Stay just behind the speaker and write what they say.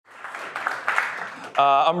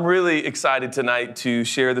I'm really excited tonight to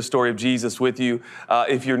share the story of Jesus with you.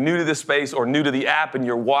 If you're new to this space or new to the app and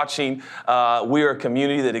you're watching, we are a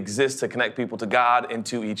community that exists to connect people to God and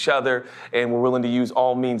to each other, and we're willing to use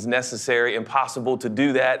all means necessary and possible to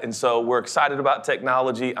do that. And so we're excited about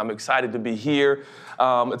technology. I'm excited to be here.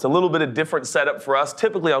 It's a little bit of different setup for us.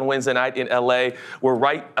 Typically on Wednesday night in LA,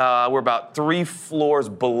 we're about 3 floors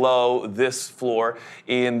below this floor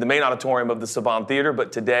in the main auditorium of the Saban Theater.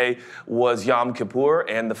 But today was Yom Kippur,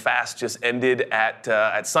 and the fast just ended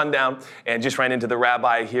at sundown. And just ran into the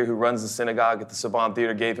rabbi here who runs the synagogue at the Saban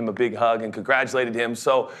Theater, gave him a big hug and congratulated him.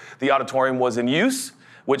 So the auditorium was in use,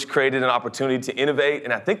 which created an opportunity to innovate.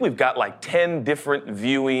 And I think we've got like 10 different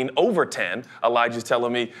over 10, Elijah's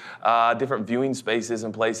telling me, different viewing spaces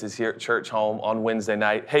and places here at Church Home on Wednesday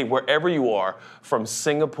night. Hey, wherever you are, from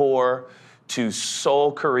Singapore to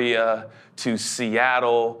Seoul, Korea, to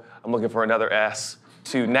Seattle, I'm looking for another S,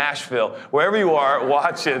 to Nashville, wherever you are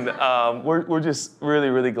watching, we're just really,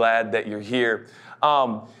 really glad that you're here.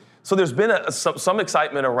 So there's been some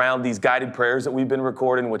excitement around these guided prayers that we've been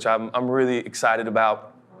recording, which I'm really excited about.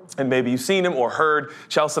 And maybe you've seen them or heard.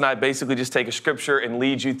 Chelsea and I basically just take a scripture and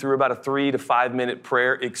lead you through about a 3 to 5 minute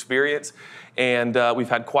prayer experience. And we've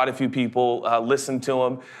had quite a few people listen to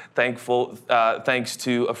them. Thanks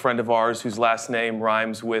to a friend of ours whose last name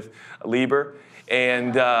rhymes with Lieber.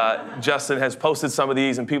 And Justin has posted some of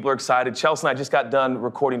these, and people are excited. Chelsea and I just got done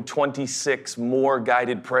recording 26 more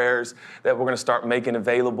guided prayers that we're going to start making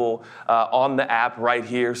available on the app right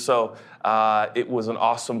here. So it was an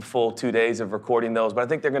awesome full 2 days of recording those, but I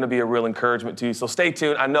think they're going to be a real encouragement to you. So stay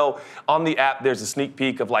tuned. I know on the app there's a sneak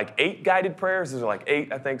peek of like 8 guided prayers. There's like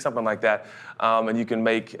 8, I think, something like that. And you can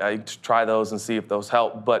try those and see if those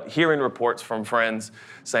help. But hearing reports from friends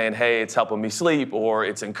saying, hey, it's helping me sleep, or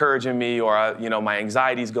it's encouraging me, or my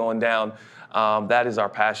anxiety's going down. That is our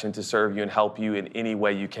passion, to serve you and help you in any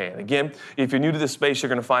way you can. Again, if you're new to this space, you're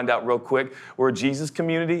going to find out real quick. We're a Jesus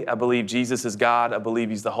community. I believe Jesus is God. I believe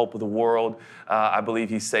he's the hope of the world. I believe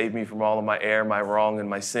he saved me from all of my error, my wrong, and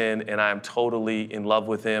my sin, and I am totally in love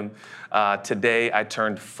with him. Today, I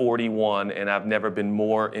turned 41, and I've never been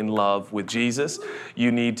more in love with Jesus.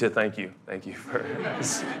 You need to thank you. Thank you.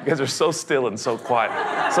 You guys are so still and so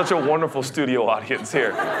quiet. Such a wonderful studio audience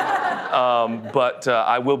here. But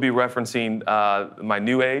I will be referencing my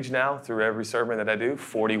new age now through every sermon that I do,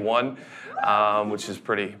 41, which is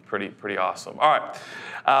pretty awesome. All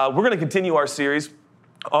right, we're going to continue our series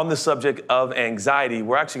on the subject of anxiety.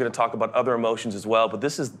 We're actually going to talk about other emotions as well, but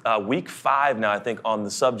this is week 5 now, I think, on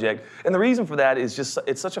the subject. And the reason for that is just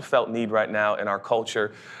it's such a felt need right now in our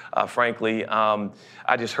culture. Frankly,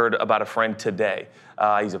 I just heard about a friend today.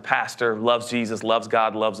 He's a pastor, loves Jesus, loves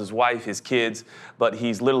God, loves his wife, his kids, but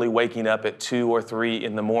he's literally waking up at 2 or 3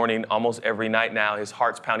 in the morning almost every night now. His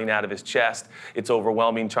heart's pounding out of his chest. It's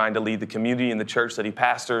overwhelming trying to lead the community in the church that he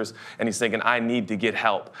pastors, and he's thinking, I need to get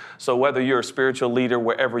help. So whether you're a spiritual leader,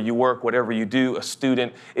 wherever you work, whatever you do, a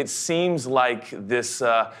student, it seems like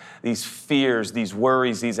these fears, these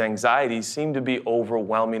worries, these anxieties seem to be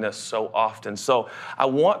overwhelming us so often. So I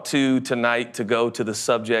want tonight to go to the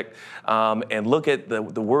subject and look at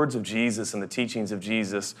the words of Jesus and the teachings of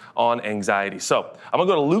Jesus on anxiety. So I'm going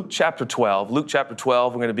to go to Luke chapter 12. Luke chapter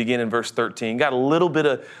 12, we're going to begin in verse 13. Got a little bit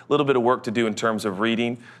of work to do in terms of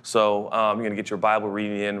reading. So you're going to get your Bible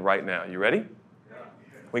reading in right now. You ready? Yeah.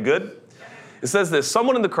 We good? It says this: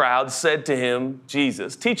 someone in the crowd said to him,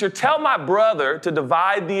 Jesus, teacher, tell my brother to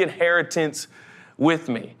divide the inheritance with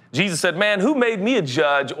me. Jesus said, man, who made me a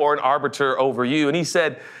judge or an arbiter over you? And he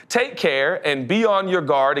said, take care and be on your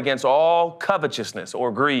guard against all covetousness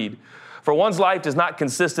or greed. For one's life does not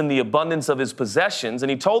consist in the abundance of his possessions.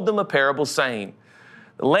 And he told them a parable saying,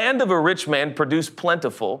 the land of a rich man produced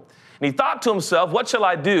plentiful. And he thought to himself, what shall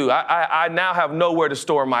I do? I now have nowhere to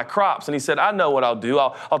store my crops. And he said, I know what I'll do.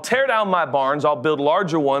 I'll tear down my barns. I'll build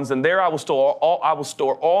larger ones. And there I will store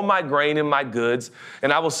all my grain and my goods.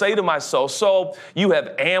 And I will say to my soul, you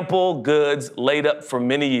have ample goods laid up for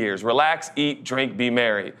many years. Relax, eat, drink, be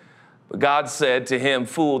merry. But God said to him,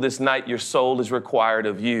 fool, this night your soul is required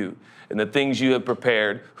of you. And the things you have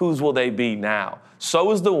prepared, whose will they be now?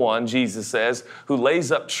 So is the one, Jesus says, who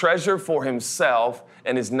lays up treasure for himself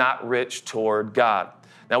and is not rich toward God.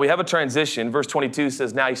 Now we have a transition. Verse 22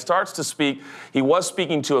 says, now he starts to speak. He was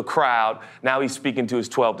speaking to a crowd. Now he's speaking to his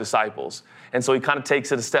 12 disciples. And so he kind of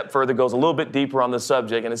takes it a step further, goes a little bit deeper on the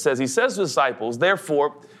subject. And it says, he says to the disciples,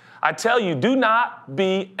 therefore, I tell you, do not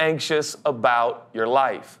be anxious about your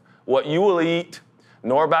life, what you will eat,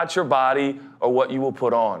 nor about your body or what you will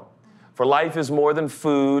put on. For life is more than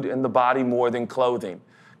food and the body more than clothing.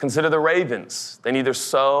 Consider the ravens. They neither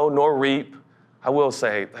sow nor reap I will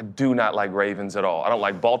say, I do not like ravens at all. I don't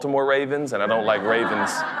like Baltimore ravens, and I don't like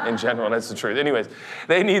ravens in general. That's the truth. Anyways,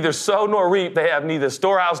 they neither sow nor reap. They have neither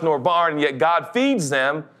storehouse nor barn, and yet God feeds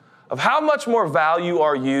them. Of how much more value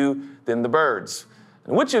are you than the birds?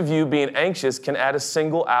 And which of you, being anxious, can add a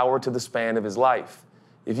single hour to the span of his life?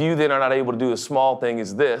 If you then are not able to do a small thing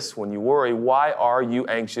as this, when you worry, why are you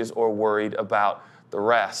anxious or worried about the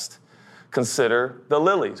rest? Consider the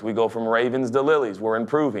lilies. We go from ravens to lilies. We're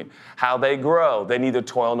improving. How they grow. They neither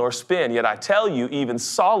toil nor spin. Yet I tell you, even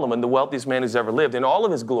Solomon, the wealthiest man who's ever lived, in all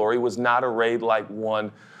of his glory, was not arrayed like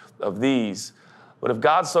one of these. But if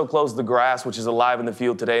God so clothes the grass, which is alive in the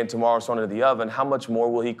field today and tomorrow is thrown into the oven, how much more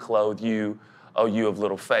will he clothe you, O you of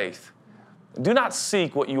little faith? Do not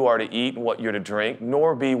seek what you are to eat and what you're to drink,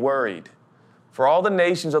 nor be worried. For all the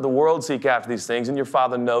nations of the world seek after these things, and your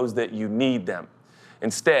Father knows that you need them.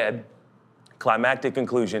 Instead, climactic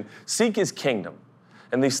conclusion, seek his kingdom,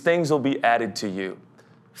 and these things will be added to you.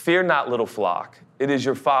 Fear not, little flock. It is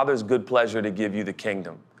your Father's good pleasure to give you the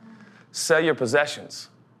kingdom. Sell your possessions.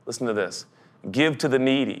 Listen to this. Give to the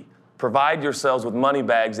needy. Provide yourselves with money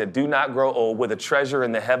bags that do not grow old, with a treasure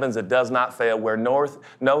in the heavens that does not fail, where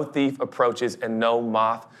no thief approaches and no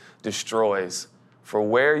moth destroys. For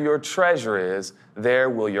where your treasure is, there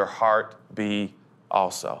will your heart be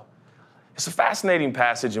also. It's a fascinating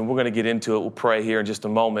passage, and we're going to get into it. We'll pray here in just a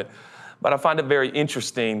moment. But I find it very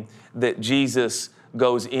interesting that Jesus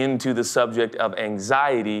goes into the subject of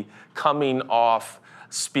anxiety, coming off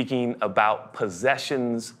speaking about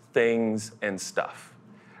possessions, things, and stuff.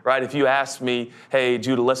 Right? If you ask me, hey,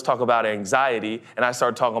 Judah, let's talk about anxiety, and I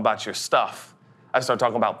start talking about your stuff, I start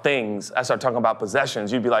talking about things, I start talking about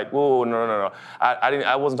possessions, you'd be like, whoa, no.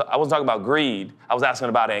 I wasn't talking about greed. I was asking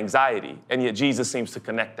about anxiety, and yet Jesus seems to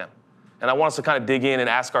connect them. And I want us to kind of dig in and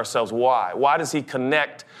ask ourselves why. Why does he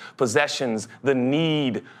connect possessions, the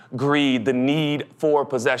need, greed, the need for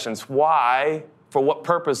possessions? Why, for what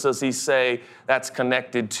purpose does he say that's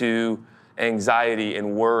connected to anxiety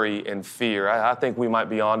and worry and fear? I think we might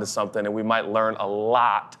be onto something, and we might learn a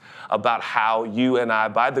lot about how you and I,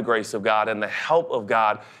 by the grace of God and the help of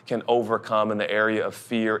God, can overcome in the area of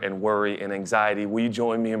fear and worry and anxiety. Will you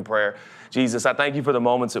join me in prayer? Jesus, I thank you for the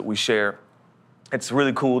moments that we share. It's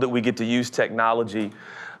really cool that we get to use technology,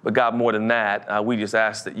 but God, more than that, we just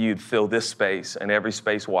ask that you'd fill this space and every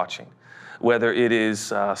space watching. Whether it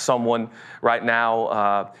is someone right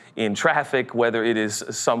now in traffic, whether it is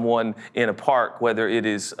someone in a park, whether it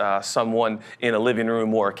is someone in a living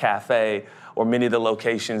room or a cafe, or many of the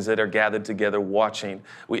locations that are gathered together watching,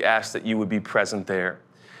 we ask that you would be present there,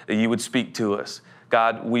 that you would speak to us.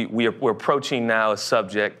 God, we're approaching now a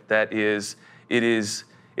subject that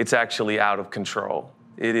it's actually out of control.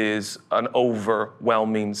 It is an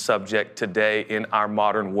overwhelming subject today in our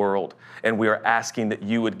modern world, and we are asking that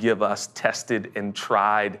you would give us tested and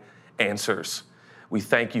tried answers. We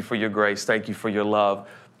thank you for your grace. Thank you for your love.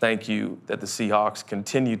 Thank you that the Seahawks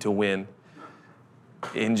continue to win.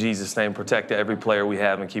 In Jesus' name, protect every player we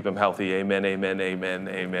have and keep them healthy. Amen, amen, amen,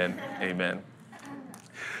 amen, amen.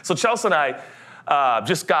 So Chelsea and I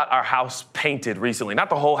just got our house painted recently. Not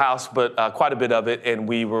the whole house, but quite a bit of it. And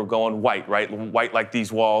we were going white, right? White like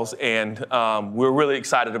these walls. And we were really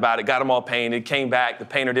excited about it. Got them all painted. Came back. The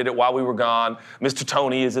painter did it while we were gone. Mr.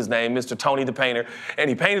 Tony is his name. Mr. Tony the painter. And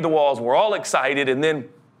he painted the walls. We're all excited. And then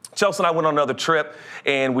Chelsea and I went on another trip,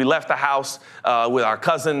 and we left the house with our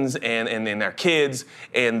cousins and their kids,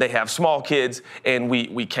 and they have small kids, and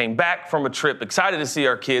we came back from a trip, excited to see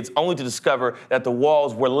our kids, only to discover that the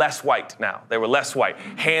walls were less white now. They were less white.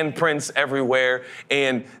 Handprints everywhere.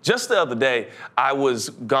 And just the other day, I was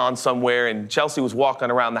gone somewhere, and Chelsea was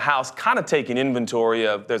walking around the house, kind of taking inventory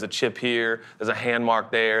of there's a chip here, there's a hand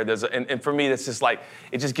mark there, and for me, that's just like,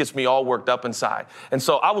 it just gets me all worked up inside. And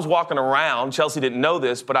so I was walking around. Chelsea didn't know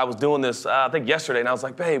this, but I was doing this, I think yesterday, and I was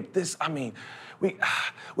like, babe, we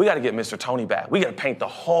got to get Mr. Tony back. We got to paint the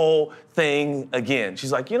whole thing again.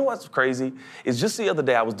 She's like, you know what's crazy? It's just the other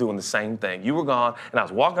day I was doing the same thing. You were gone, and I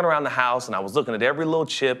was walking around the house, and I was looking at every little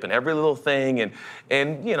chip and every little thing,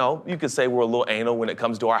 and you know, you could say we're a little anal when it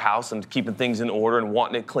comes to our house and keeping things in order and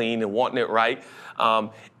wanting it clean and wanting it right. And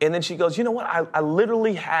then she goes, you know what? I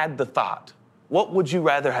literally had the thought, what would you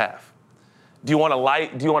rather have? Do you want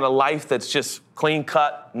a life that's just clean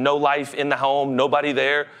cut, no life in the home, nobody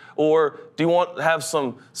there? Or do you want to have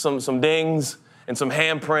some dings and some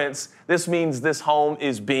handprints? This means this home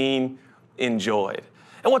is being enjoyed.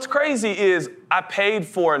 And what's crazy is I paid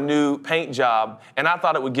for a new paint job, and I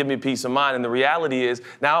thought it would give me peace of mind. And the reality is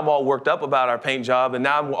now I'm all worked up about our paint job, and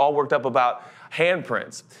now I'm all worked up about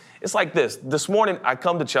handprints. It's like this. This morning, I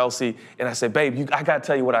come to Chelsea and I say, babe, I got to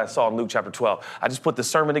tell you what I saw in Luke chapter 12. I just put the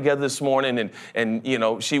sermon together this morning and you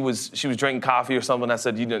know, she was drinking coffee or something. I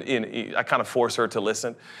said, I kind of forced her to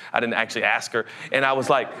listen. I didn't actually ask her. And I was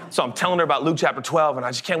like, so I'm telling her about Luke chapter 12 and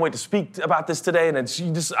I just can't wait to speak about this today. And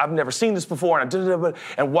then I've never seen this before.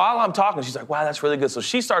 And while I'm talking, she's like, wow, that's really good. So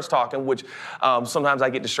she starts talking, which sometimes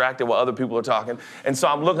I get distracted while other people are talking. And so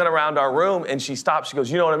I'm looking around our room and she stops. She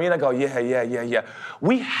goes, you know what I mean? I go, yeah.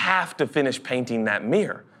 We have to finish painting that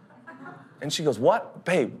mirror. And she goes, what?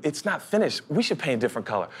 Babe, it's not finished. We should paint a different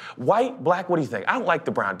color. White, black, what do you think? I don't like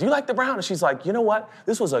the brown. Do you like the brown? And she's like, you know what?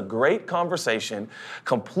 This was a great conversation,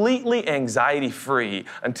 completely anxiety-free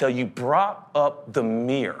until you brought up the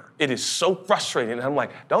mirror. It is so frustrating. And I'm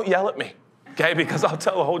like, don't yell at me, okay? Because I'll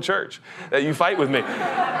tell the whole church that you fight with me.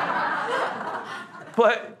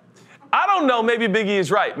 But I don't know, maybe Biggie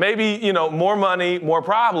is right. Maybe, more money, more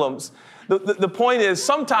problems. The point is,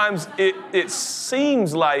 sometimes it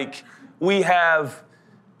seems like we have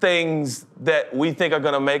things that we think are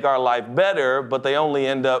going to make our life better, but they only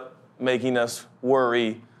end up making us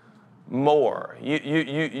worry more.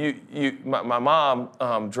 My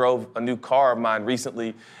mom drove a new car of mine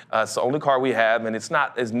recently. It's the only car we have, and it's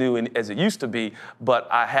not as new as it used to be, but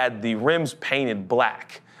I had the rims painted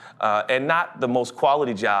black. And not the most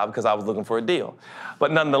quality job because I was looking for a deal.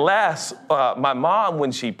 But nonetheless, my mom,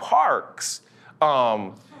 when she parks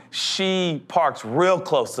real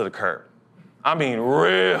close to the curb. I mean,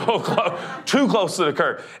 real close, too close to the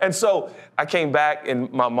curb. And so I came back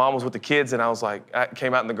and my mom was with the kids and I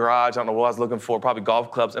came out in the garage. I don't know what I was looking for, probably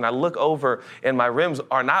golf clubs. And I look over and my rims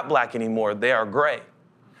are not black anymore. They are gray.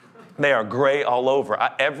 They are gray all over.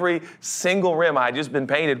 Every single rim I had just been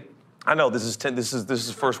painted. I know this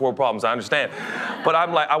is first world problems, I understand. But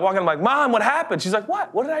I walk in, I'm like, Mom, what happened? She's like,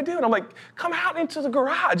 what? What did I do? And I'm like, come out into the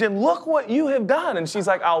garage and look what you have done. And she's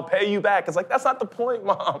like, I'll pay you back. It's like, that's not the point,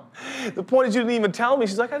 Mom. The point is you didn't even tell me.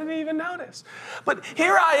 She's like, I didn't even notice. But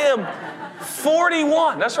here I am,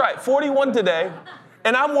 41. That's right, 41 today.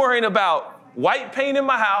 And I'm worrying about white paint in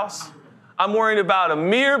my house. I'm worried about a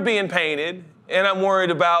mirror being painted. And I'm worried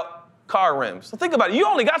about car rims. So think about it. You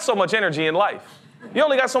only got so much energy in life. You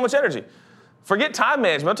only got so much energy. Forget time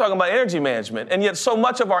management. I'm talking about energy management. And yet so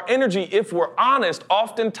much of our energy, if we're honest,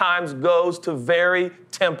 oftentimes goes to very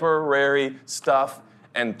temporary stuff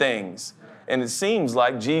and things. And it seems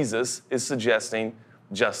like Jesus is suggesting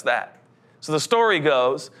just that. So the story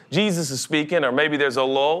goes, Jesus is speaking, or maybe there's a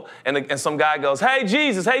lull, and some guy goes, hey,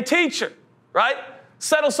 Jesus, hey, teacher, right?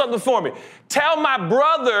 Settle something for me. Tell my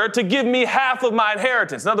brother to give me half of my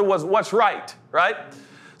inheritance. In other words, what's right?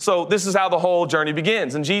 So this is how the whole journey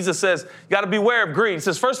begins. And Jesus says, you got to beware of greed. He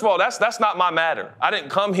says, first of all, that's not my matter. I didn't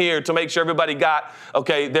come here to make sure everybody got,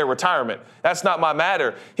 their retirement. That's not my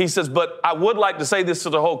matter. He says, but I would like to say this to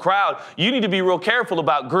the whole crowd. You need to be real careful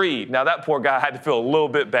about greed. Now, that poor guy had to feel a little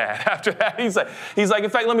bit bad after that. He's like, in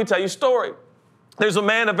fact, let me tell you a story. There's a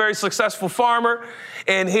man, a very successful farmer,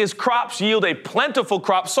 and his crops yield a plentiful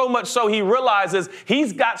crop, so much so he realizes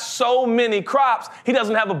he's got so many crops, he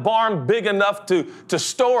doesn't have a barn big enough to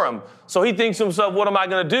store them. So he thinks to himself, what am I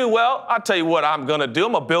going to do? Well, I'll tell you what I'm going to do.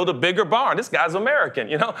 I'm going to build a bigger barn. This guy's American,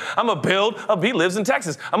 he lives in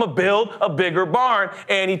Texas. I'm going to build a bigger barn.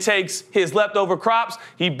 And he takes his leftover crops,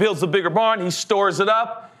 he builds a bigger barn, he stores it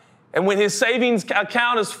up. And when his savings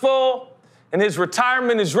account is full and his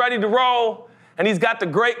retirement is ready to roll, and he's got the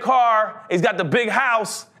great car, he's got the big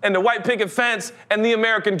house and the white picket fence and the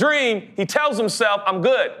American dream, he tells himself, I'm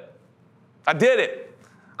good. I did it.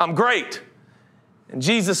 I'm great. And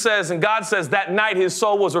Jesus says, and God says, that night his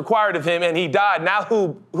soul was required of him and he died. Now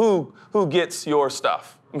who gets your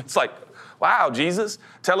stuff? It's like, wow, Jesus,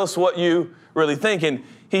 tell us what you really think. And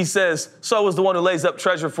he says, so is the one who lays up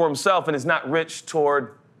treasure for himself and is not rich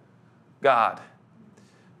toward God.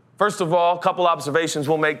 First of all, a couple observations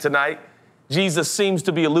we'll make tonight. Jesus seems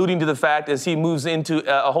to be alluding to the fact as he moves into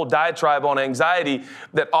a whole diatribe on anxiety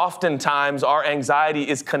that oftentimes our anxiety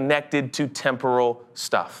is connected to temporal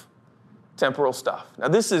stuff. Temporal stuff. Now,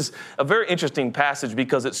 this is a very interesting passage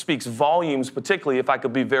because it speaks volumes, particularly if I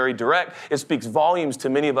could be very direct, it speaks volumes to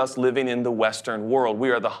many of us living in the Western world. We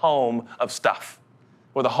are the home of stuff.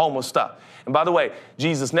 We're the home of stuff. And by the way,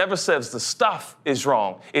 Jesus never says the stuff is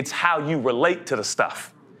wrong. It's how you relate to the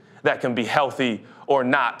stuff that can be healthy or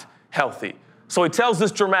not healthy. So he tells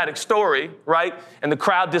this dramatic story, right? And the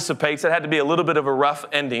crowd dissipates. It had to be a little bit of a rough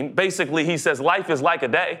ending. Basically, he says life is like a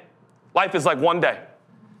day. Life is like one day.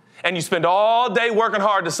 And you spend all day working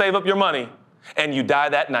hard to save up your money, and you die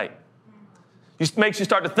that night. It makes you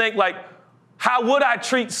start to think like, how would I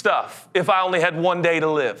treat stuff if I only had one day to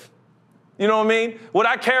live? You know what I mean? Would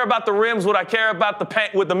I care about the rims? Would I care about the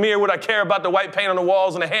paint with the mirror? Would I care about the white paint on the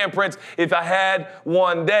walls and the handprints if I had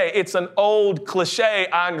one day? It's an old cliche,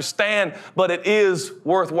 I understand, but it is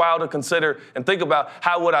worthwhile to consider and think about,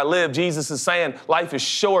 how would I live? Jesus is saying life is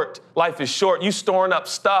short. Life is short. You storing up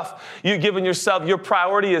stuff. You giving yourself, your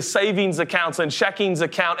priority is savings accounts and checkings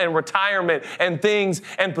account and retirement and things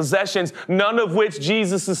and possessions, none of which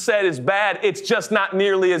Jesus has said is bad. It's just not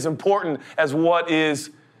nearly as important as what is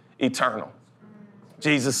eternal.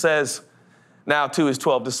 Jesus says now to his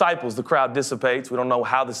 12 disciples, the crowd dissipates. We don't know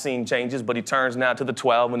how the scene changes, but he turns now to the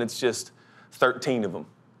 12 and it's just 13 of them.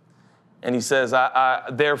 And he says,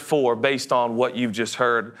 therefore, based on what you've just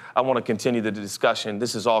heard, I want to continue the discussion.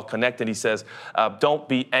 This is all connected. He says, don't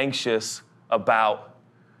be anxious about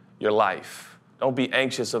your life. Don't be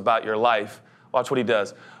anxious about your life. Watch what he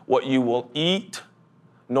does. What you will eat,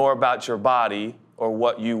 nor about your body or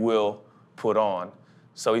what you will put on.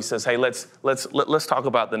 So he says, hey, let's talk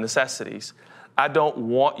about the necessities. I don't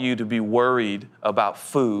want you to be worried about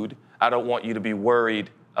food. I don't want you to be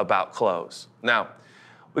worried about clothes. Now,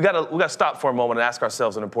 we gotta stop for a moment and ask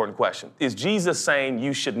ourselves an important question. Is Jesus saying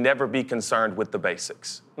you should never be concerned with the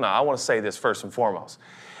basics? No, I want to say this first and foremost.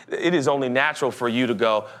 It is only natural for you to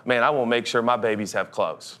go, man, I want to make sure my babies have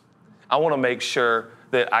clothes. I want to make sure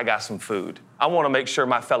that I got some food. I want to make sure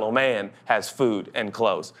my fellow man has food and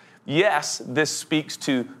clothes. Yes, this speaks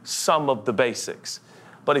to some of the basics.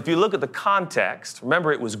 But if you look at the context,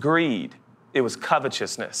 remember it was greed, it was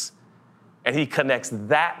covetousness, and he connects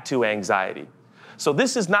that to anxiety. So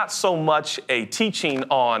this is not so much a teaching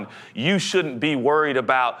on you shouldn't be worried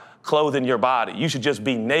about clothing your body. You should just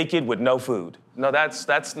be naked with no food. No,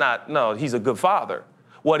 that's not, no, he's a good father.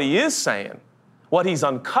 What he is saying, what he's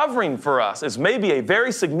uncovering for us is maybe a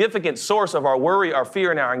very significant source of our worry, our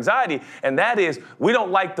fear, and our anxiety, and that is we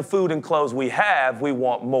don't like the food and clothes we have, we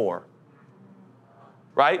want more.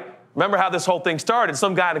 Right? Remember how this whole thing started?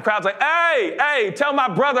 Some guy in the crowd's like, hey, tell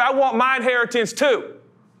my brother I want my inheritance too.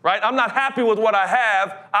 Right? I'm not happy with what I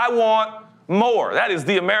have, I want more. That is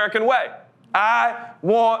the American way. I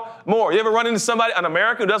want more. You ever run into somebody, an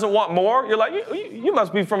American, who doesn't want more? You're like, you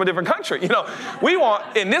must be from a different country. You know,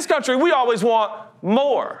 in this country, we always want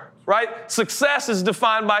more, right? Success is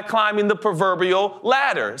defined by climbing the proverbial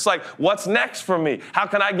ladder. It's like, what's next for me? How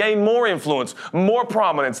can I gain more influence, more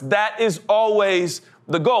prominence? That is always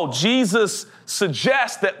the goal. Jesus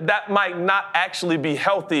suggests that might not actually be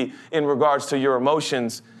healthy in regards to your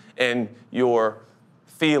emotions and your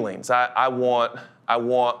feelings. I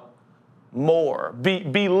want more.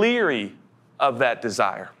 Be leery of that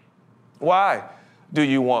desire. Why do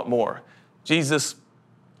you want more? Jesus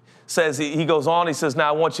says, he goes on, he says, now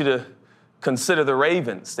I want you to consider the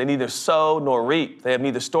ravens. They neither sow nor reap. They have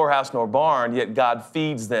neither storehouse nor barn, yet God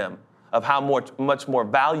feeds them. Of how much more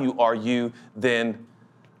value are you than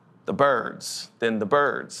the birds?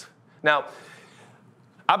 Now,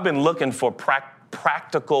 I've been looking for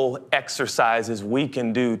practical exercises we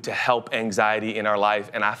can do to help anxiety in our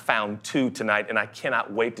life, and I found 2 tonight, and I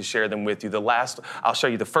cannot wait to share them with you. I'll show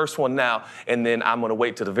you the first one now, and then I'm going to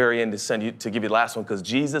wait to the very end to give you the last one, because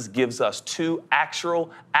Jesus gives us 2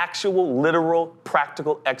 actual, literal,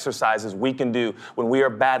 practical exercises we can do when we are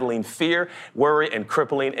battling fear, worry, and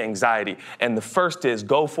crippling anxiety. And the first is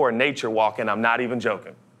go for a nature walk, and I'm not even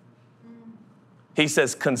joking. He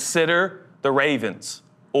says, consider the ravens.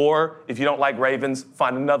 Or if you don't like ravens,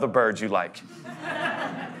 find another bird you like.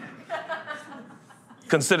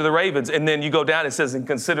 Consider the ravens. And then you go down, it says, and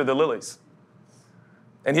consider the lilies.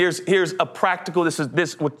 And here's a practical,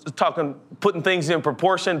 we're talking putting things in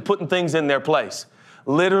proportion, putting things in their place.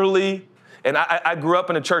 Literally. And I grew up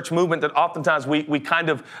in a church movement that oftentimes we kind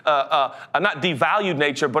of not devalued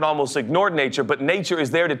nature, but almost ignored nature. But nature is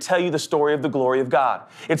there to tell you the story of the glory of God.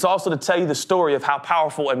 It's also to tell you the story of how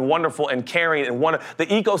powerful and wonderful and caring and the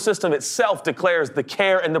ecosystem itself declares the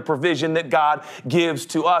care and the provision that God gives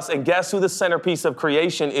to us. And guess who the centerpiece of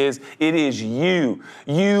creation is? It is you.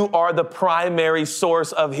 You are the primary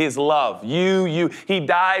source of his love. You. He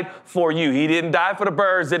died for you. He didn't die for the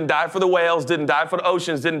birds, didn't die for the whales, didn't die for the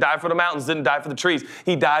oceans, didn't die for the mountains, didn't die for the trees.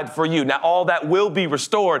 He died for you. Now, all that will be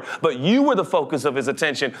restored, but you were the focus of his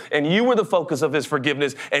attention, and you were the focus of his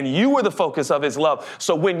forgiveness, and you were the focus of his love.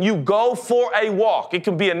 So when you go for a walk, it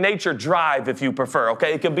can be a nature drive if you prefer,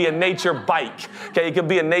 okay? It can be a nature bike, okay? It can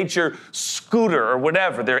be a nature scooter or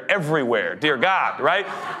whatever. They're everywhere, dear God, right?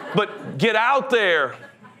 But get out there,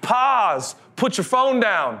 pause, put your phone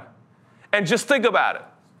down, and just think about it.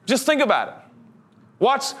 Just think about it.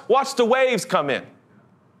 Watch the waves come in.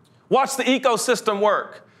 Watch the ecosystem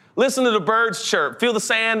work. Listen to the birds chirp. Feel the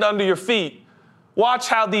sand under your feet. Watch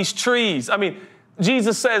how these trees,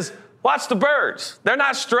 Jesus says, Watch the birds. They're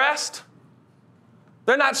not stressed.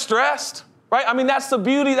 They're not stressed, right? I mean, that's the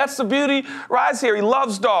beauty Rise here. He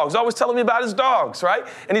loves dogs, always telling me about his dogs, right?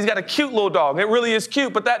 And he's got a cute little dog. It really is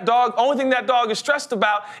cute, but that dog, only thing that dog is stressed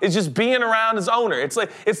about is just being around his owner. It's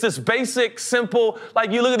this basic, simple,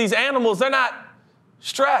 like you look at these animals, they're not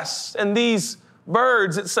stressed. And these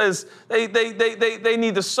birds, it says they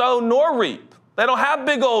neither sow nor reap. They don't have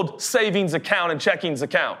big old savings account and checkings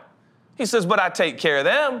account. He says, but I take care of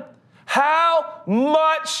them. How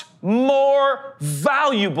much more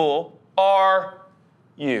valuable are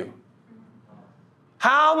you?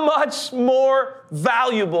 How much more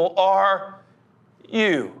valuable are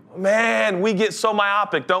you? Man, we get so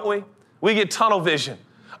myopic, don't we? We get tunnel vision.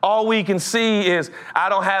 All we can see is, I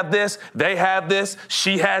don't have this, they have this,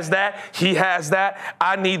 she has that, he has that,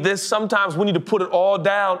 I need this. Sometimes we need to put it all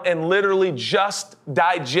down and literally just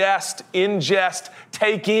digest, ingest,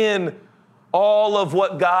 take in all of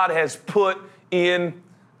what God has put into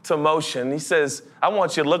motion. He says, I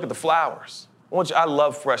want you to look at the flowers. I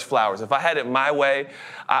love fresh flowers. If I had it my way,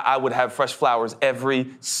 I would have fresh flowers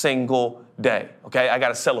every single day, okay? I got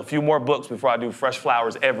to sell a few more books before I do fresh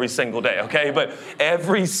flowers every single day, okay? But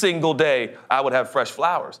every single day, I would have fresh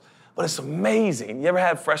flowers. But it's amazing. You ever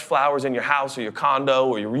have fresh flowers in your house or your condo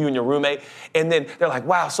or you and your roommate, and then they're like,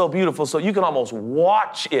 wow, so beautiful. So you can almost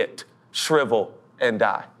watch it shrivel and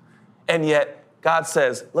die. And yet God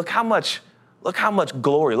says, look how much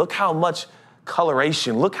glory, look how much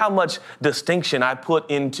coloration, look how much distinction I put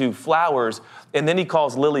into flowers. And then he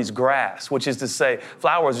calls lilies grass, which is to say,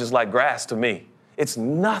 flowers just like grass to me. It's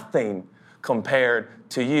nothing compared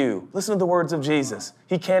to you. Listen to the words of Jesus.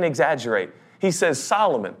 He can't exaggerate. He says,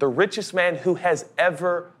 Solomon, the richest man who has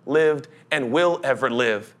ever lived and will ever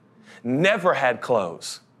live, never had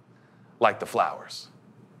clothes like the flowers.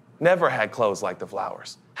 Never had clothes like the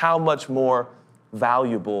flowers. How much more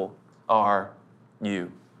valuable are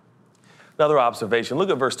you? Another observation, look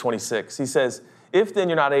at verse 26. He says, if then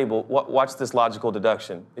you're not able, watch this logical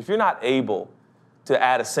deduction. If you're not able to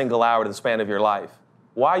add a single hour to the span of your life,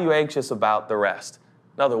 why are you anxious about the rest?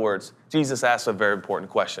 In other words, Jesus asks a very important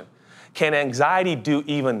question. Can anxiety do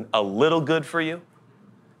even a little good for you?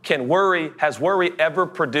 Has worry ever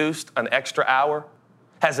produced an extra hour?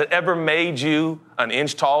 Has it ever made you an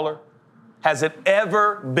inch taller? Has it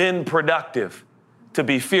ever been productive to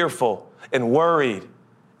be fearful and worried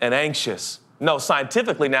and anxious? No,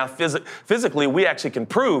 scientifically now, physically, we actually can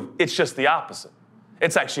prove it's just the opposite.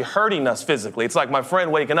 It's actually hurting us physically. It's like my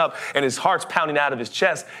friend waking up and his heart's pounding out of his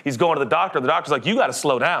chest. He's going to the doctor. The doctor's like, you got to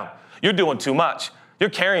slow down. You're doing too much. You're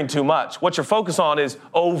carrying too much. What you're focused on is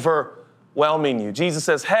overwhelming you. Jesus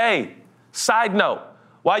says, hey, side note,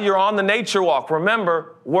 while you're on the nature walk,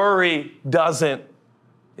 remember, worry doesn't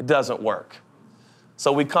work.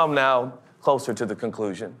 So we come now closer to the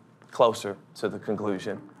conclusion.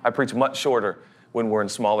 I preach much shorter when we're in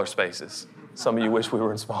smaller spaces. Some of you wish we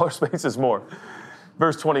were in smaller spaces more.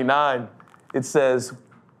 Verse 29, it says,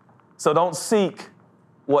 so don't seek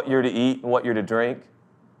what you're to eat and what you're to drink,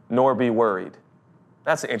 nor be worried.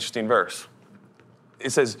 That's an interesting verse.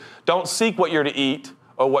 It says, don't seek what you're to eat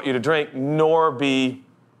or what you're to drink, nor be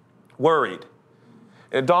worried.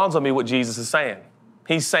 It dawns on me what Jesus is saying.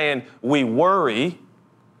 He's saying we worry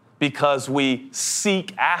because we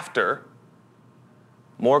seek after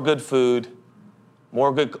more good food,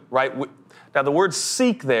 more good, right? Now, the word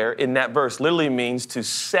seek there in that verse literally means to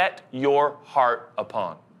set your heart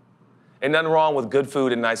upon. Ain't nothing wrong with good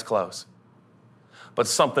food and nice clothes. But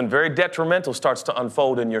something very detrimental starts to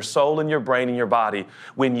unfold in your soul and your brain and your body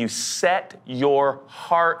when you set your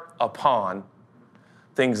heart upon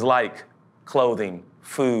things like clothing,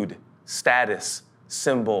 food, status,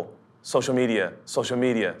 symbol, social media.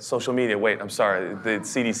 Wait, I'm sorry, the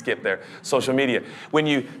CD skipped there. Social media. When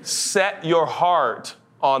you set your heart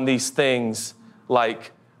on these things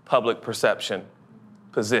like public perception,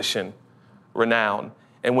 position, renown,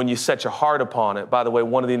 and when you set your heart upon it, by the way,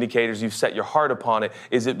 one of the indicators you've set your heart upon it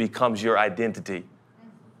is it becomes your identity.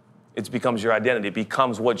 It becomes your identity. It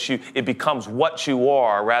becomes what you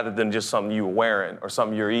are rather than just something you're wearing or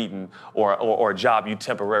something you're eating or a job you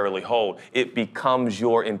temporarily hold. It becomes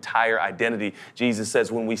your entire identity. Jesus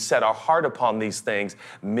says when we set our heart upon these things,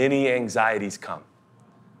 many anxieties come.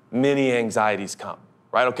 Many anxieties come.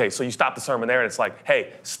 Right? Okay, so you stop the sermon there and it's like,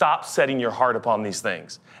 hey, stop setting your heart upon these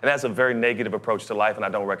things. And that's a very negative approach to life and I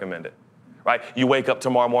don't recommend it. Right? You wake up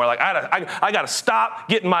tomorrow morning like, I got to stop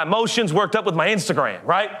getting my emotions worked up with my Instagram,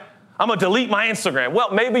 right? I'm going to delete my Instagram.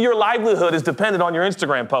 Well, maybe your livelihood is dependent on your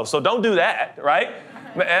Instagram post, so don't do that, right?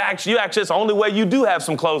 Actually, it's the only way you do have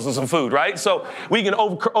some clothes and some food, right? So we can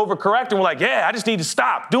overcorrect and we're like, yeah, I just need to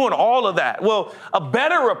stop doing all of that. Well, a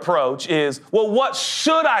better approach is, well, what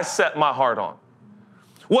should I set my heart on?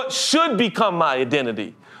 What should become my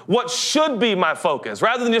identity? What should be my focus?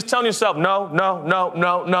 Rather than just telling yourself, no,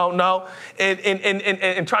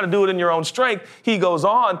 and trying to do it in your own strength, he goes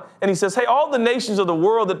on and he says, hey, all the nations of the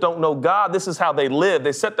world that don't know God, this is how they live.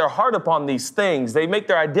 They set their heart upon these things. They make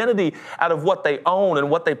their identity out of what they own and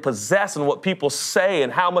what they possess and what people say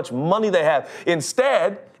and how much money they have.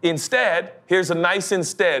 Instead, here's a nice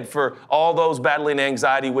instead for all those battling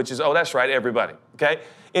anxiety, which is, oh, that's right, everybody, okay?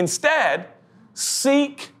 Instead,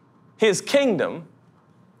 seek his kingdom,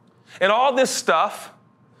 and all this stuff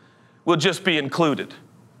will just be included.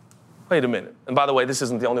 Wait a minute. And by the way, this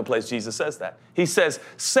isn't the only place Jesus says that. He says,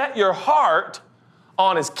 set your heart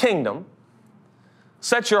on his kingdom.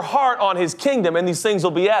 Set your heart on his kingdom, and these things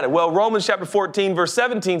will be added. Well, Romans chapter 14, verse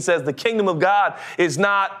 17 says the kingdom of God is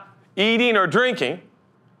not eating or drinking.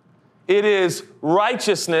 It is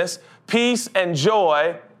righteousness, peace, and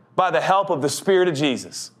joy by the help of the Spirit of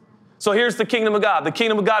Jesus. So here's the kingdom of God. The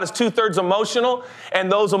kingdom of God is 2/3 emotional,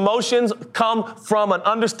 and those emotions come from an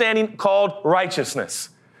understanding called righteousness.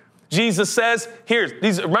 Jesus says,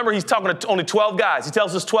 remember he's talking to only 12 guys. He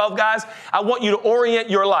tells us 12 guys, I want you to orient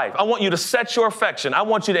your life. I want you to set your affection. I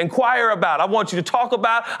want you to inquire about. I want you to talk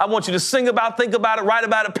about. I want you to sing about, think about it, write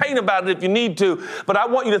about it, paint about it if you need to. But I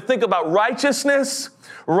want you to think about righteousness,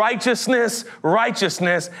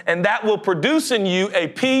 and that will produce in you a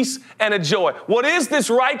peace and a joy. What is this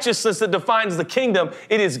righteousness that defines the kingdom?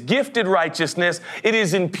 It is gifted righteousness. It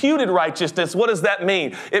is imputed righteousness. What does that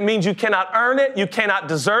mean? It means you cannot earn it. You cannot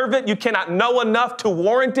deserve it. You cannot know enough to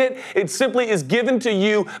warrant it. It simply is given to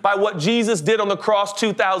you by what Jesus did on the cross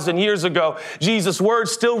 2,000 years ago. Jesus'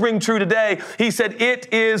 words still ring true today. He said,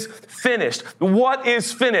 it is finished. What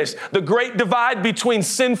is finished? The great divide between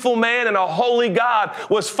sinful man and a holy God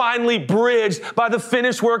was finally bridged by the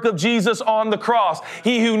finished work of Jesus on the cross.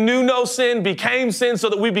 He who knew no sin became sin so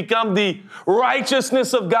that we become the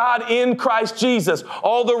righteousness of God in Christ Jesus.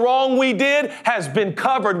 All the wrong we did has been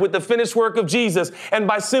covered with the finished work of Jesus. And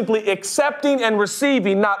by simply accepting and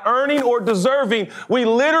receiving, not earning or deserving, we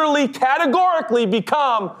literally categorically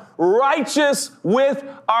become righteous with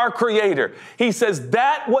our Creator. He says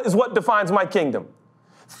that is what defines my kingdom.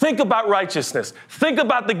 Think about righteousness. Think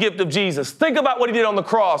about the gift of Jesus. Think about what he did on the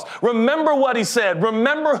cross. Remember what he said.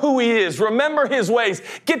 Remember who he is. Remember his ways.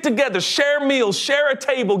 Get together, share meals, share a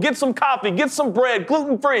table, get some coffee, get some bread,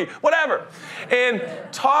 gluten-free, whatever. And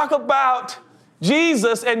talk about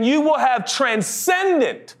Jesus, and you will have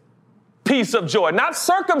transcendent peace of joy, not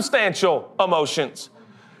circumstantial emotions.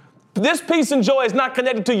 This peace and joy is not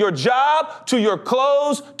connected to your job, to your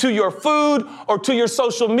clothes, to your food, or to your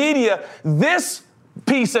social media. This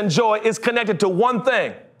peace and joy is connected to one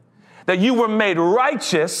thing, that you were made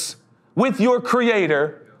righteous with your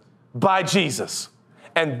Creator by Jesus.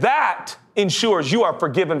 And that ensures you are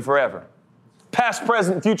forgiven forever. Past,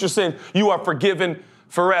 present, future sin, you are forgiven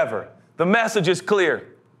forever. The message is clear.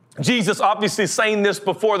 Jesus obviously saying this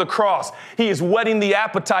before the cross. He is whetting the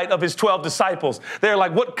appetite of his 12 disciples. They're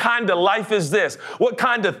like, what kind of life is this? What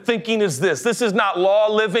kind of thinking is this? This is not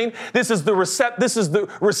law living. This is the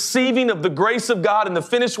receiving of the grace of God and the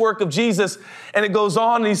finished work of Jesus. And it goes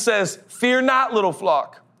on and he says, fear not, little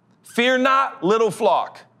flock. Fear not, little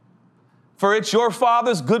flock. For it's your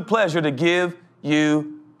Father's good pleasure to give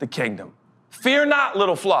you the kingdom. Fear not,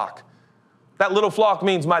 little flock. That little flock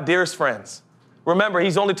means my dearest friends. Remember,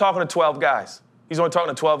 he's only talking to 12 guys. He's only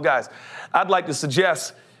talking to 12 guys. I'd like to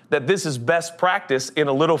suggest that this is best practice in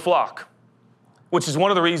a little flock, which is one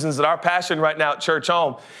of the reasons that our passion right now at Church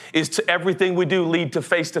Home is to everything we do lead to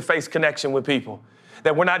face-to-face connection with people.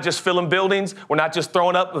 That we're not just filling buildings, we're not just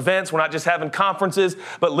throwing up events, we're not just having conferences,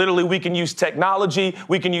 but literally we can use technology,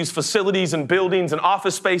 we can use facilities and buildings and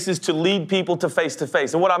office spaces to lead people to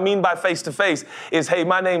face-to-face. And what I mean by face-to-face is, hey,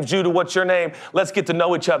 my name's Judah, what's your name? Let's get to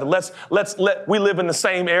know each other. We live in the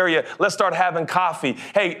same area. Let's start having coffee.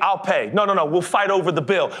 Hey, I'll pay. No, we'll fight over the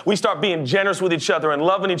bill. We start being generous with each other and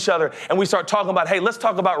loving each other, and we start talking about, hey, let's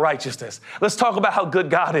talk about righteousness. Let's talk about how good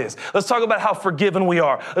God is. Let's talk about how forgiven we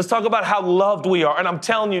are. Let's talk about how loved we are. And I'm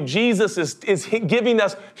telling you, Jesus is giving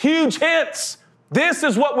us huge hints. This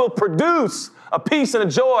is what will produce a peace and a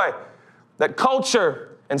joy that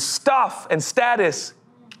culture and stuff and status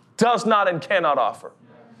does not and cannot offer.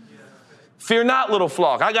 Fear not, little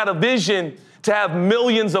flock. I got a vision to have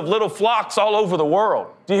millions of little flocks all over the world.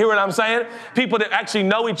 Do you hear what I'm saying? People that actually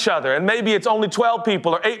know each other. And maybe it's only 12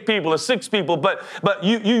 people or 8 people or 6 people, but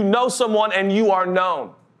you know someone and you are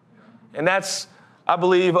known. And that's I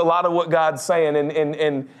believe a lot of what God's saying,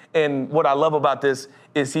 and what I love about this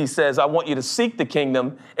is he says, I want you to seek the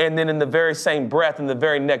kingdom. And then in the very same breath, in the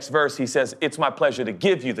very next verse, he says, it's my pleasure to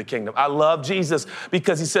give you the kingdom. I love Jesus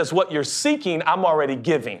because he says, what you're seeking, I'm already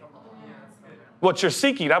giving. What you're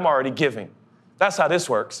seeking, I'm already giving. That's how this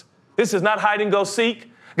works. This is not hide and go seek.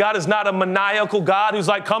 God is not a maniacal God who's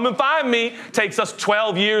like, come and find me. Takes us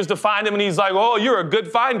 12 years to find him. And he's like, oh, you're a good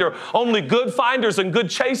finder. Only good finders and good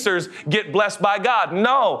chasers get blessed by God.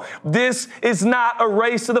 No, this is not a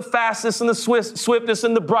race to the fastest and the swiftest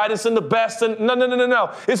and the brightest and the best. And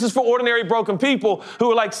no. This is for ordinary broken people who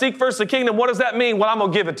are like, seek first the kingdom. What does that mean? Well, I'm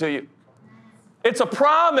going to give it to you. It's a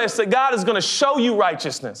promise that God is going to show you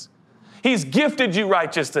righteousness. He's gifted you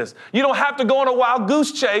righteousness. You don't have to go on a wild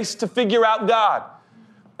goose chase to figure out God.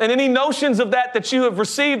 And any notions of that you have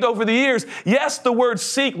received over the years, yes, the word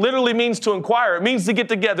seek literally means to inquire. It means to get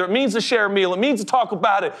together. It means to share a meal. It means to talk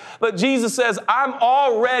about it. But Jesus says, I'm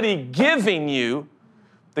already giving you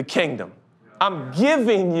the kingdom. I'm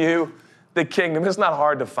giving you the kingdom. It's not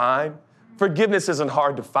hard to find. Forgiveness isn't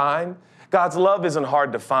hard to find. God's love isn't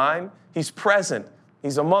hard to find. He's present.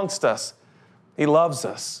 He's amongst us. He loves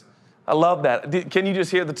us. I love that. Can you just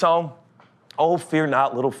hear the tone? Oh, fear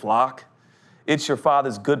not, little flock. It's your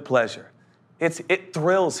Father's good pleasure. It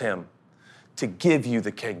thrills him to give you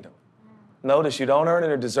the kingdom. Notice you don't earn it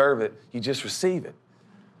or deserve it. You just receive it.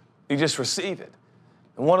 You just receive it.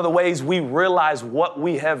 And one of the ways we realize what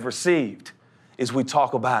we have received is we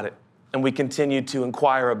talk about it and we continue to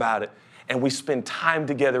inquire about it and we spend time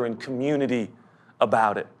together in community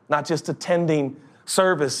about it. Not just attending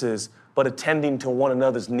services, but attending to one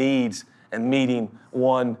another's needs and meeting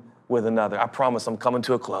one with another. I promise I'm coming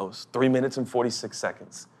to a close. 3 minutes and 46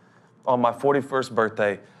 seconds. On my 41st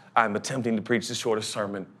birthday, I'm attempting to preach the shortest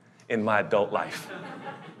sermon in my adult life.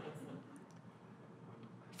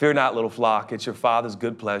 Fear not, little flock. It's your Father's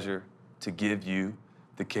good pleasure to give you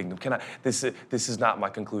the kingdom. This is not my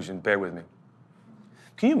conclusion. Bear with me.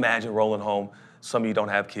 Can you imagine rolling home? Some of you don't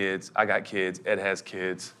have kids. I got kids. Ed has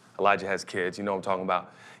kids. Elijah has kids. You know what I'm talking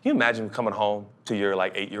about. Can you imagine coming home to your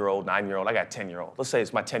 8-year-old, 9-year-old? I got a 10-year-old. Let's say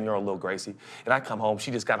it's my 10-year-old little Gracie. And I come home. She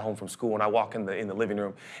just got home from school. And I walk in the living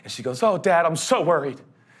room. And she goes, oh, Dad, I'm so worried.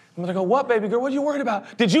 I'm going to go, what, baby girl? What are you worried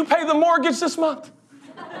about? Did you pay the mortgage this month?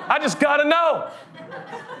 I just got to know.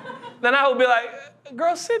 Then I would be like,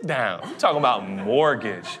 girl, sit down. You're talking about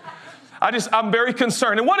mortgage. I'm very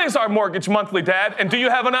concerned. And what is our mortgage monthly, Dad? And do you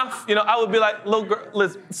have enough? I would be like, little girl,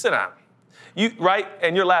 listen, sit down. Right?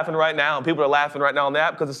 And you're laughing right now, and people are laughing right now on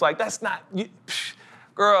that because it's like, that's not,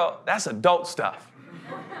 girl, that's adult stuff.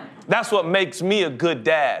 That's what makes me a good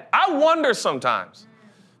dad. I wonder sometimes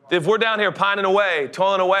if we're down here pining away,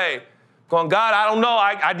 toiling away, going, God, I don't know,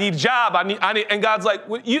 I need a job. I need, and God's like,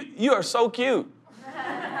 well, you are so cute.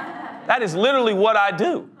 That is literally what I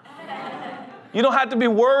do. You don't have to be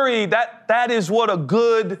worried. That is what a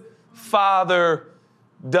good father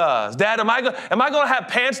does. Dad, am I going to have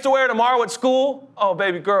pants to wear tomorrow at school? Oh,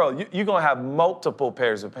 baby girl, you're going to have multiple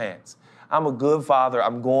pairs of pants. I'm a good father.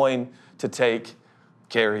 I'm going to take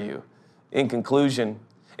care of you. In conclusion,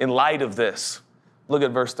 in light of this, look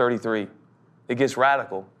at verse 33. It gets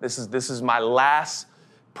radical. This is my last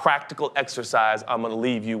practical exercise I'm going to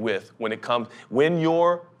leave you with when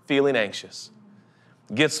you're feeling anxious.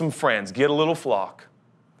 Get some friends, get a little flock,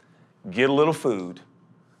 get a little food,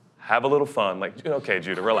 have a little fun. Okay,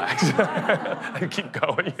 Judah, relax. Keep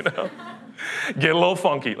going, Get a little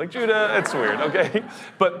funky. Judah, it's weird, okay?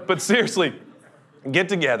 But seriously, get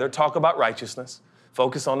together, talk about righteousness,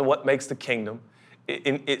 focus on what makes the kingdom.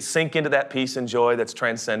 It sink into that peace and joy that's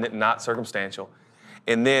transcendent and not circumstantial.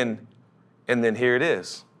 And then here it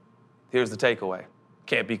is. Here's the takeaway.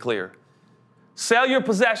 Can't be clearer. Sell your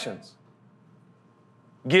possessions.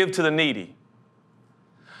 Give to the needy.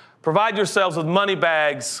 Provide yourselves with money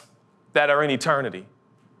bags that are in eternity.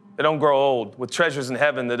 They don't grow old, with treasures in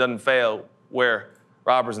heaven that doesn't fail, where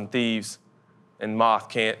robbers and thieves and moth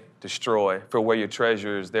can't destroy. For where your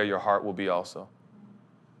treasure is, there your heart will be also.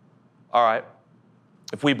 All right,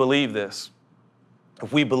 if we believe this,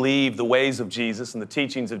 if we believe the ways of Jesus and the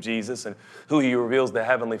teachings of Jesus and who he reveals the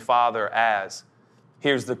Heavenly Father as,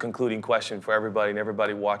 here's the concluding question for everybody and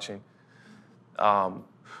everybody watching.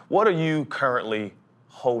 What are you currently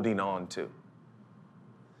holding on to?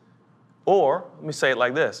 Or, let me say it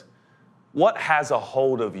like this, what has a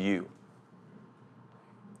hold of you?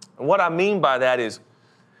 And what I mean by that is,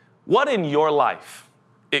 what in your life,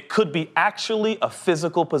 it could be actually a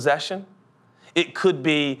physical possession, it could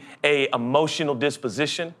be an emotional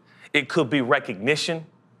disposition, it could be recognition,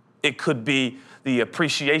 it could be the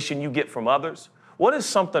appreciation you get from others. What is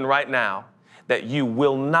something right now that you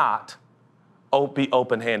will not be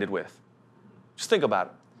open-handed with. Just think about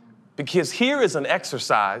it. Because here is an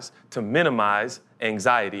exercise to minimize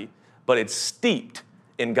anxiety, but it's steeped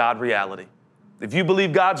in God reality. If you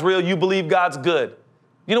believe God's real, you believe God's good.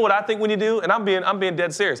 You know what I think when you do? And I'm being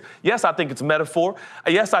dead serious. Yes, I think it's a metaphor.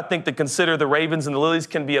 Yes, I think to consider the ravens and the lilies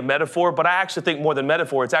can be a metaphor, but I actually think more than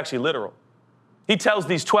metaphor, it's actually literal. He tells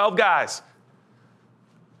these 12 guys,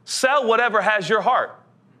 sell whatever has your heart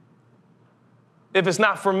if it's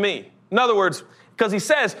not from me. In other words, because he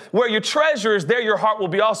says, where your treasure is, there your heart will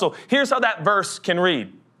be also. Here's how that verse can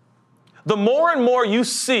read. The more and more you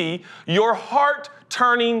see your heart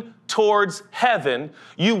turning towards heaven,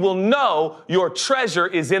 you will know your treasure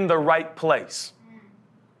is in the right place.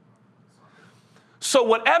 So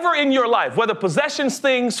whatever in your life, whether possessions,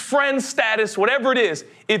 things, friends, status, whatever it is,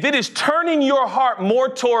 if it is turning your heart more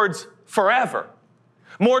towards forever,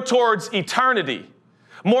 more towards eternity,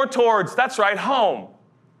 more towards, that's right, home,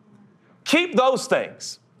 keep those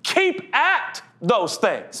things. Keep at those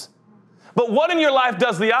things. But what in your life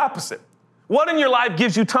does the opposite? What in your life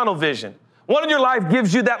gives you tunnel vision? What in your life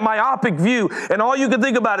gives you that myopic view and all you can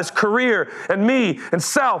think about is career and me and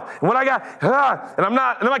self and what I got, and I'm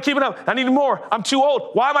not keeping up. I need more. I'm too old.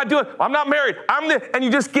 Why am I doing? I'm not married. And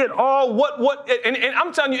you just get all and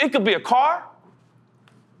I'm telling you, it could be a car.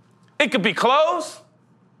 It could be clothes.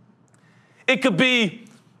 It could be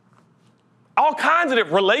all kinds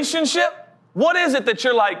of relationship. What is it that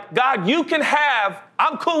you're like, God, you can have,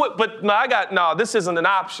 I'm cool with, but no, this isn't an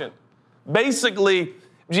option. Basically,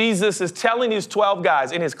 Jesus is telling his 12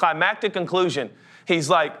 guys in his climactic conclusion, he's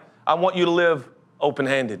like, I want you to live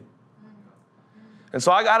open-handed. And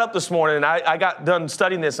so I got up this morning and I got done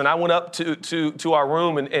studying this and I went up to our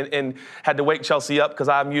room and had to wake Chelsea up because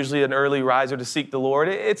I'm usually an early riser to seek the Lord.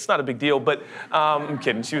 It's not a big deal, but I'm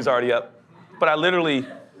kidding. She was already up. But I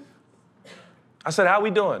said, how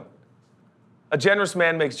we doing? A generous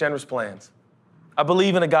man makes generous plans. I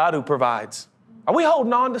believe in a God who provides. Are we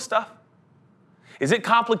holding on to stuff? Is it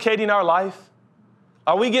complicating our life?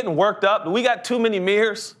 Are we getting worked up? Do we got too many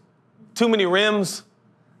mirrors? Too many rims?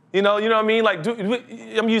 You know what I mean? Like,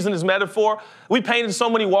 I'm using this metaphor. We painted so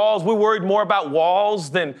many walls. We're worried more about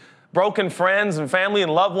walls than broken friends and family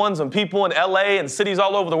and loved ones and people in LA and cities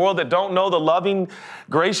all over the world that don't know the loving,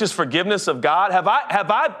 gracious forgiveness of God. Have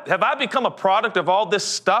I become a product of all this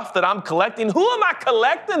stuff that I'm collecting? Who am I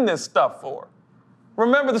collecting this stuff for?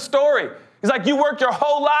 Remember the story. He's like, you worked your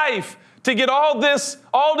whole life to get all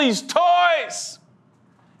these toys,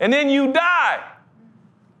 and then you die.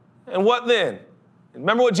 And what then?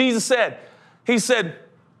 Remember what Jesus said? He said,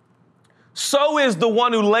 so is the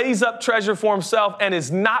one who lays up treasure for himself and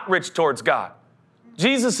is not rich towards God.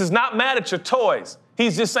 Jesus is not mad at your toys.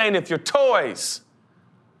 He's just saying if your toys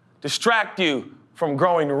distract you from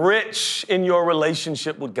growing rich in your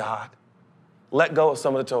relationship with God, let go of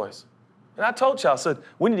some of the toys. And I told y'all, I said,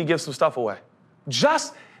 we need to give some stuff away.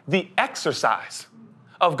 Just the exercise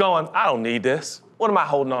of going, I don't need this. What am I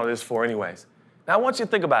holding on to this for anyways? Now, I want you to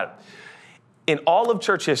think about it. In all of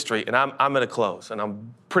church history, and I'm going to close, and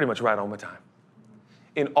I'm pretty much right on my time.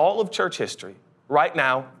 In all of church history, right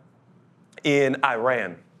now in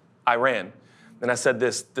Iran, and I said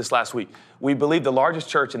this last week, we believe the largest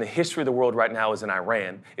church in the history of the world right now is in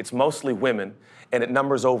Iran. It's mostly women, and it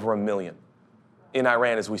numbers over 1 million in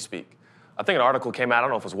Iran as we speak. I think an article came out, I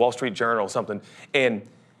don't know if it was Wall Street Journal or something,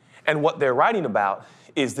 and what they're writing about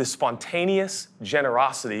is this spontaneous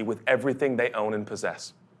generosity with everything they own and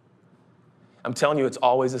possess. I'm telling you, it's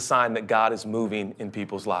always a sign that God is moving in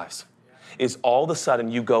people's lives. Is all of a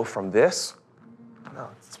sudden you go from this, no,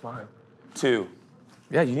 it's fine, to,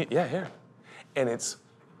 here. And it's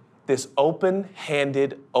this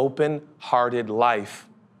open-handed, open-hearted life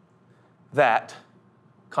that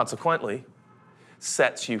consequently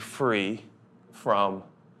sets you free from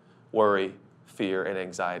worry, fear, and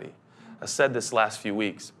anxiety. I said this last few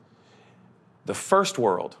weeks. The first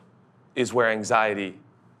world is where anxiety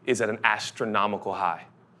is at an astronomical high.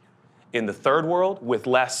 In the third world, with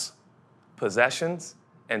less possessions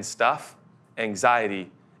and stuff, anxiety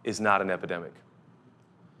is not an epidemic.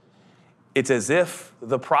 It's as if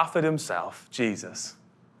the prophet himself, Jesus,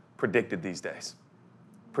 predicted these days.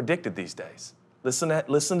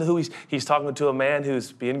 Listen to who he's talking to, a man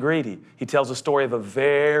who's being greedy. He tells a story of a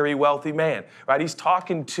very wealthy man, right? He's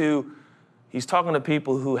talking to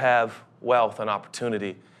people who have wealth and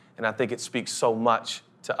opportunity, and I think it speaks so much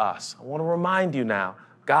to us. I want to remind you now,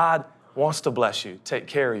 God wants to bless you, take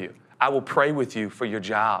care of you. I will pray with you for your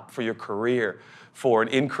job, for your career, for an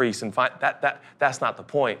increase in that's not the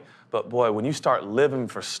point. But boy, when you start living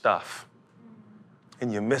for stuff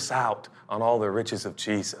and you miss out on all the riches of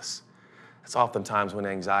Jesus, it's oftentimes when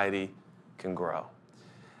anxiety can grow.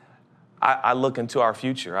 I look into our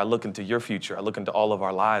future. I look into your future. I look into all of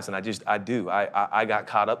our lives, and I got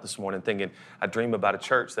caught up this morning thinking, I dream about a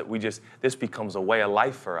church that this becomes a way of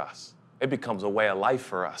life for us. It becomes a way of life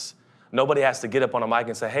for us. Nobody has to get up on a mic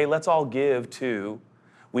and say, hey, let's all give to.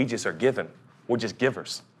 We just are given. We're just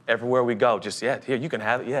givers. Everywhere we go, here, you can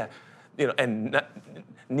have it, yeah. And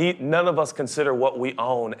none of us consider what we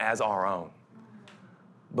own as our own.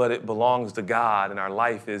 But it belongs to God, and our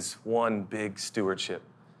life is one big stewardship.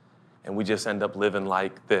 And we just end up living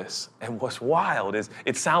like this. And what's wild is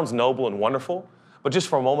it sounds noble and wonderful, but just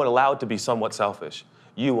for a moment, allow it to be somewhat selfish.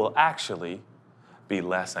 You will actually be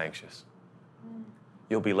less anxious.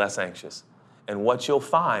 You'll be less anxious. And what you'll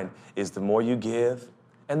find is the more you give,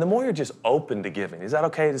 and the more you're just open to giving. Is that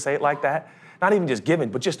okay to say it like that? Not even just giving,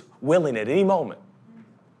 but just willing at any moment.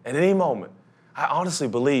 At any moment. I honestly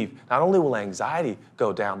believe not only will anxiety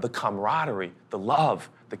go down, the camaraderie, the love,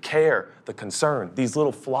 the care, the concern, these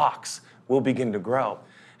little flocks will begin to grow.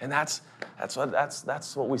 And that's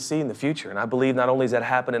what we see in the future. And I believe not only does that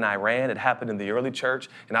happen in Iran, it happened in the early church,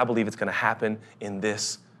 and I believe it's going to happen in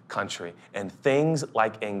this country. And things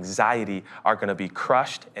like anxiety are going to be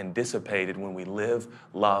crushed and dissipated when we live,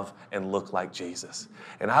 love, and look like Jesus.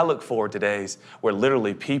 And I look forward to days where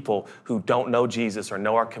literally people who don't know Jesus or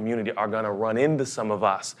know our community are going to run into some of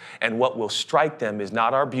us. And what will strike them is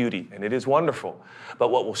not our beauty, and it is wonderful, but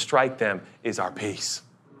what will strike them is our peace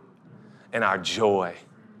and our joy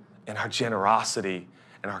and our generosity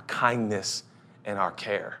and our kindness and our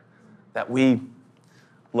care, that we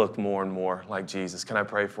look more and more like Jesus. Can I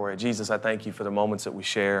pray for you? Jesus, I thank you for the moments that we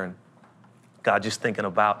share. And God, just thinking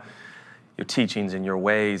about your teachings and your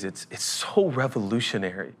ways, it's so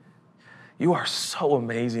revolutionary. You are so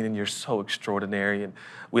amazing and you're so extraordinary. And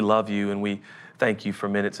we love you and we thank you for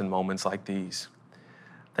minutes and moments like these.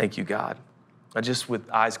 Thank you, God. Just with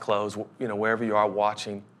eyes closed, wherever you are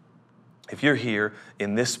watching, if you're here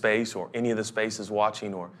in this space or any of the spaces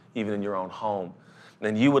watching or even in your own home,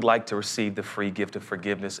 then you would like to receive the free gift of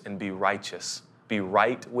forgiveness and be righteous, be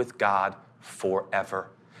right with God forever,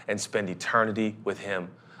 and spend eternity with Him.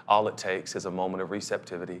 All it takes is a moment of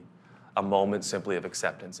receptivity, a moment simply of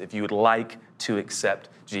acceptance. If you would like to accept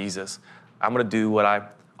Jesus, I'm going to do what I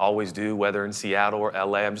always do, whether in Seattle or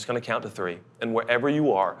LA. I'm just going to count to 3. And wherever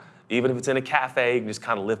you are, even if it's in a cafe, you can just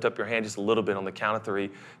kind of lift up your hand just a little bit on the count of 3,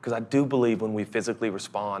 because I do believe when we physically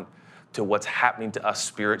respond to what's happening to us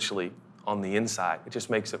spiritually, on the inside, it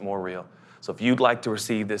just makes it more real. So if you'd like to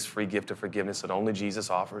receive this free gift of forgiveness that only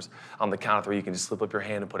Jesus offers, on the count of 3, you can just slip up your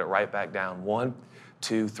hand and put it right back down. 1,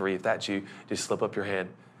 2, 3. If that's you, just slip up your head.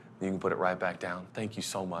 You can put it right back down. Thank you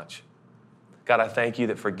so much. God, I thank you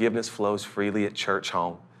that forgiveness flows freely at Church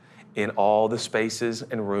Home, in all the spaces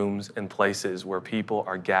and rooms and places where people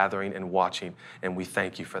are gathering and watching, and we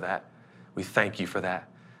thank you for that. We thank you for that.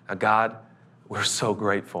 Now, God, we're so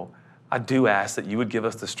grateful. I do ask that you would give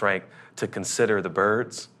us the strength to consider the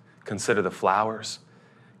birds, consider the flowers,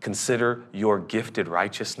 consider your gifted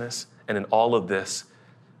righteousness, and in all of this,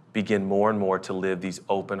 begin more and more to live these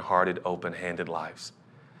open-hearted, open-handed lives.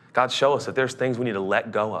 God, show us that there's things we need to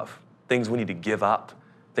let go of, things we need to give up,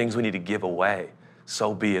 things we need to give away.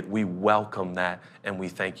 So be it. We welcome that, and we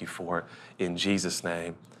thank you for it. In Jesus'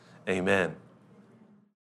 name, amen.